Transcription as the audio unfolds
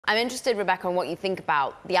I'm interested, Rebecca, in what you think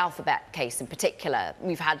about the Alphabet case in particular.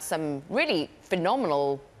 We've had some really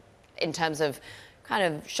phenomenal, in terms of kind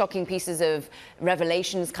of shocking pieces of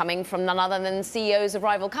revelations coming from none other than CEOs of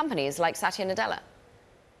rival companies like Satya Nadella.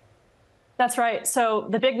 That's right. So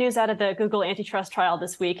the big news out of the Google antitrust trial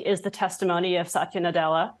this week is the testimony of Satya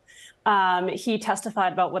Nadella. He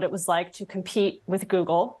testified about what it was like to compete with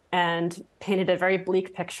Google and painted a very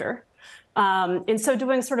bleak picture. In so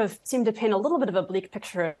doing, sort of seemed to paint a little bit of a bleak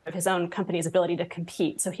picture of his own company's ability to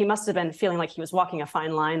compete. So he must have been feeling like he was walking a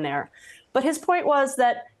fine line there. But his point was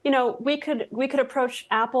that, we could approach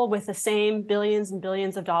Apple with the same billions and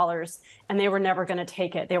billions of dollars, and they were never going to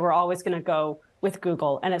take it. They were always going to go with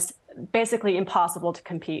Google. And it's basically impossible to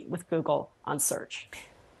compete with Google on search.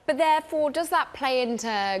 But therefore, does that play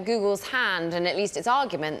into Google's hand, and at least its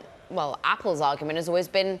argument? Well, Apple's argument has always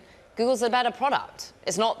been Google's a better product.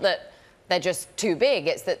 It's not that they're just too big,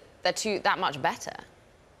 it's that they're that much better.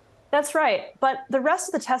 That's right. But the rest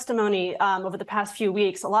of the testimony over the past few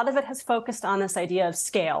weeks, a lot of it has focused on this idea of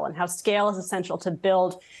scale and how scale is essential to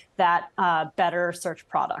build that better search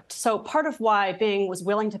product. So part of why Bing was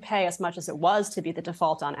willing to pay as much as it was to be the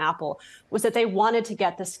default on Apple was that they wanted to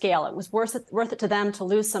get the scale. It was worth it to them to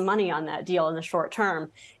lose some money on that deal in the short term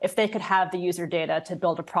if they could have the user data to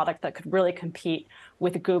build a product that could really compete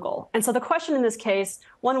with Google. And so the question in this case,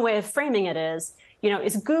 one way of framing it is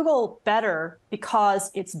Google better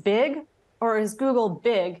because it's big, or is Google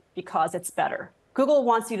big because it's better? Google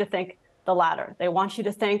wants you to think the latter. They want you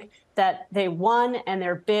to think that they won and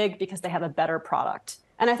they're big because they have a better product.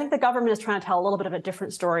 And I think the government is trying to tell a little bit of a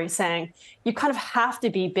different story, saying you kind of have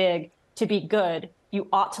to be big to be good. You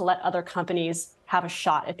ought to let other companies have a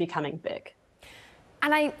shot at becoming big.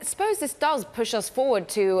 And I suppose this does push us forward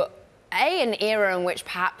to an era in which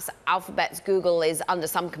perhaps Alphabet's Google is under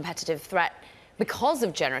some competitive threat because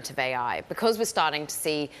of generative AI, because we're starting to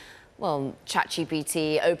see, well,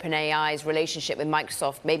 ChatGPT, OpenAI's relationship with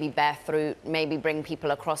Microsoft maybe bear fruit, maybe bring people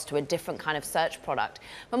across to a different kind of search product.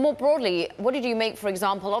 But more broadly, what did you make, for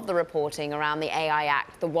example, of the reporting around the AI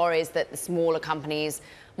Act, the worries that the smaller companies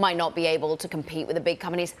might not be able to compete with the big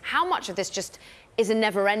companies? How much of this just is a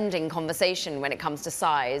never-ending conversation when it comes to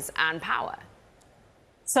size and power?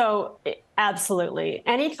 So absolutely.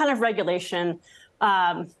 Any kind of regulation,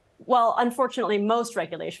 well, unfortunately, most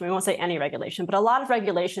regulation, we won't say any regulation, but a lot of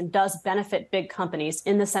regulation does benefit big companies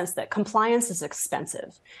in the sense that compliance is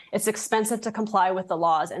expensive. It's expensive to comply with the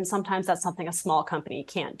laws, and sometimes that's something a small company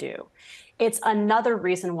can't do. It's another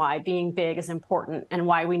reason why being big is important and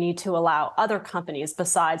why we need to allow other companies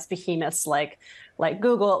besides behemoths like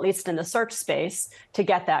Google, at least in the search space, to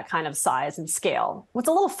get that kind of size and scale. What's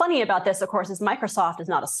a little funny about this, of course, is Microsoft is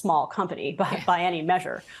not a small company by any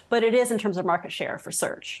measure, but it is in terms of market share for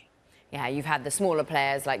search. Yeah, you've had the smaller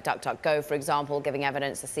players like DuckDuckGo, for example, giving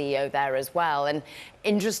evidence, the CEO there as well, and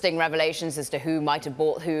interesting revelations as to who might have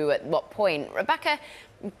bought who at what point. Rebecca,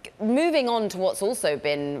 moving on to what's also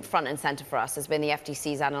been front and center for us has been the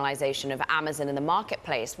FTC's analyzation of Amazon in the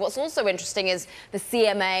marketplace. What's also interesting is the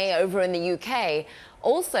CMA over in the UK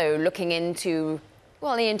also looking into,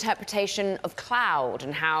 well, the interpretation of cloud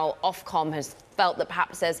and how Ofcom has felt that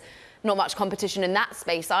perhaps there's not much competition in that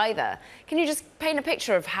space either. Can you just paint a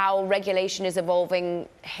picture of how regulation is evolving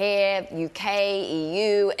here, UK,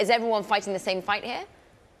 EU? Is everyone fighting the same fight here?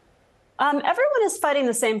 Everyone is fighting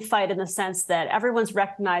the same fight in the sense that everyone's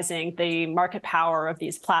recognizing the market power of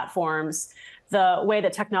these platforms, the way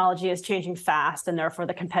that technology is changing fast, and therefore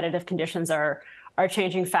the competitive conditions are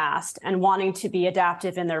changing fast, and wanting to be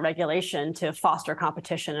adaptive in their regulation to foster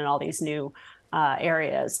competition in all these new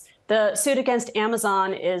areas. The suit against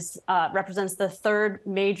Amazon represents the third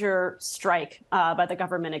major strike by the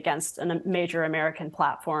government against a major American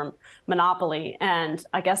platform monopoly. And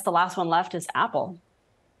I guess the last one left is Apple.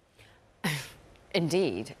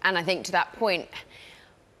 Indeed. And I think to that point,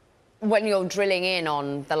 when you're drilling in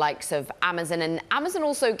on the likes of Amazon, and Amazon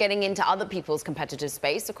also getting into other people's competitive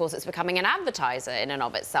space, of course, it's becoming an advertiser in and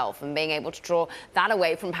of itself and being able to draw that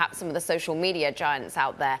away from perhaps some of the social media giants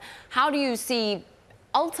out there. How do you see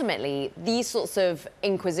ultimately these sorts of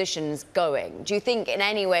inquisitions going? Do you think in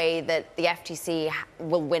any way that the FTC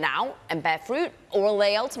will win out and bear fruit, or will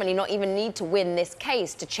they ultimately not even need to win this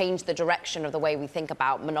case to change the direction of the way we think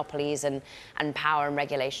about monopolies and power and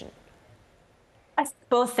regulation? I think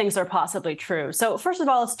both things are possibly true. So first of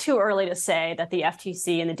all, it's too early to say that the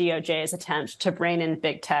FTC and the DOJ's attempt to rein in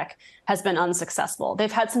big tech has been unsuccessful.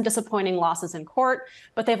 They've had some disappointing losses in court,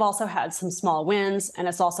 but they've also had some small wins, and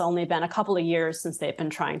it's also only been a couple of years since they've been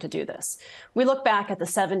trying to do this. We look back at the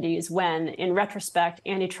 70s when, in retrospect,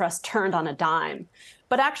 antitrust turned on a dime.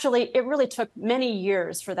 But actually, it really took many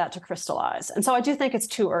years for that to crystallize. And so I do think it's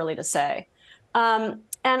too early to say. And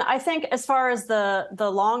I think as far as the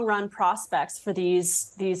long run prospects for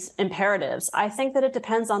these imperatives, I think that it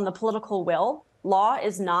depends on the political will. Law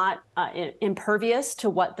is not impervious to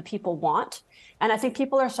what the people want. And I think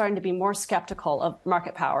people are starting to be more skeptical of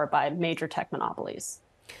market power by major tech monopolies.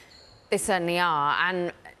 They certainly are.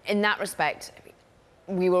 And in that respect,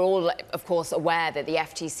 we were all, of course, aware that the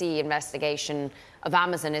FTC investigation of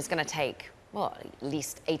Amazon is going to take, well, at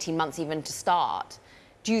least 18 months even to start.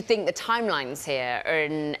 Do you think the timelines here are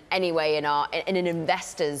in any way in an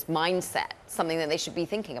investor's mindset, something that they should be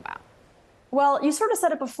thinking about? Well, you sort of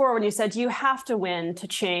said it before when you said you have to win to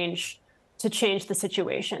change the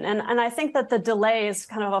situation. And I think that the delay is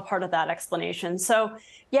kind of a part of that explanation. So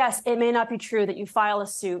yes, it may not be true that you file a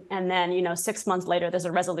suit and then, 6 months later, there's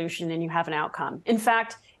a resolution and you have an outcome. In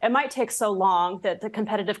fact, it might take so long that the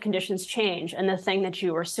competitive conditions change and the thing that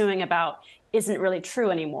you were suing about isn't really true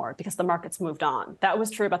anymore because the market's moved on. That was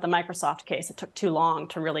true about the Microsoft case. It took too long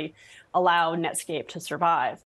to really allow Netscape to survive.